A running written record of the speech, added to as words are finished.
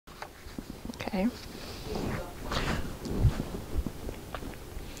Okay.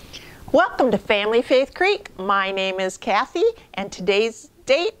 Welcome to Family Faith Creek. My name is Kathy, and today's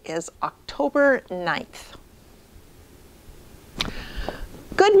date is October 9th.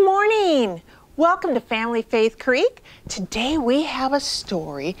 Good morning. Welcome to Family Faith Creek. Today we have a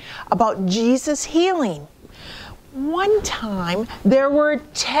story about Jesus healing. One time there were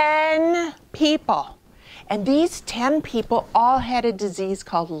 10 people, and these 10 people all had a disease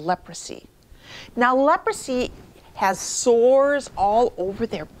called leprosy. Now, leprosy has sores all over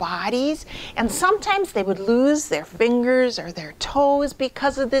their bodies, and sometimes they would lose their fingers or their toes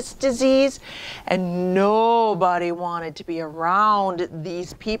because of this disease, and nobody wanted to be around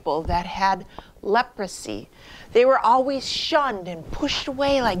these people that had leprosy. They were always shunned and pushed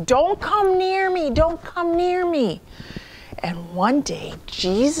away, like, don't come near me, don't come near me. And one day,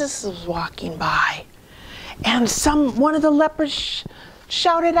 Jesus was walking by, and one of the lepers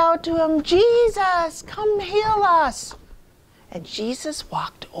shouted out to him, Jesus, come heal us. And Jesus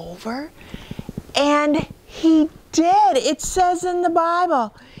walked over, and he did. It says in the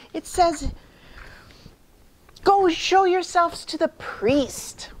Bible, it says, go show yourselves to the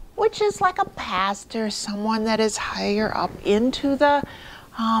priest, which is like a pastor, someone that is higher up into the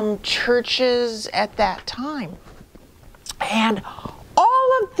churches at that time. And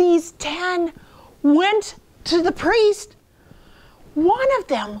all of these 10 went to the priest. One of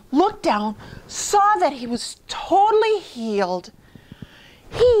them looked down, saw that he was totally healed.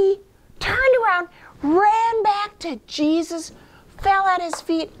 He turned around, ran back to Jesus, fell at his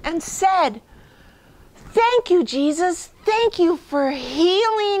feet, and said, thank you, Jesus. Thank you for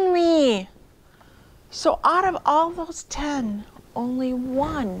healing me. So out of all those 10, only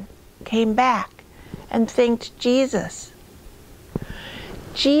one came back and thanked Jesus.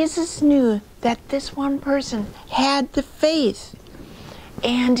 Jesus knew that this one person had the faith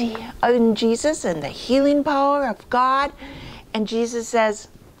and in Jesus and the healing power of God. And Jesus says,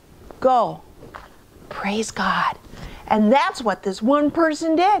 go, praise God. And that's what this one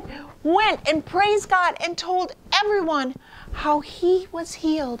person did. Went and praised God and told everyone how he was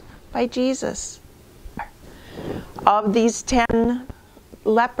healed by Jesus. Of these 10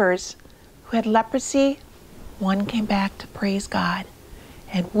 lepers who had leprosy, one came back to praise God.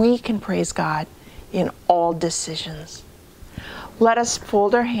 And we can praise God in all decisions. Let us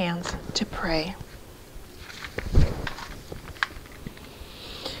fold our hands to pray.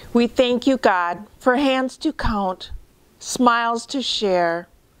 We thank you, God, for hands to count, smiles to share,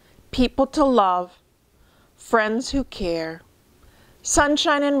 people to love, friends who care,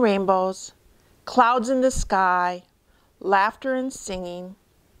 sunshine and rainbows, clouds in the sky, laughter and singing,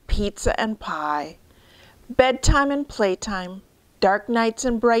 pizza and pie, bedtime and playtime, dark nights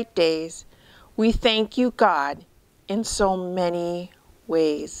and bright days. We thank you, God, in so many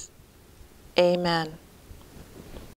ways. Amen.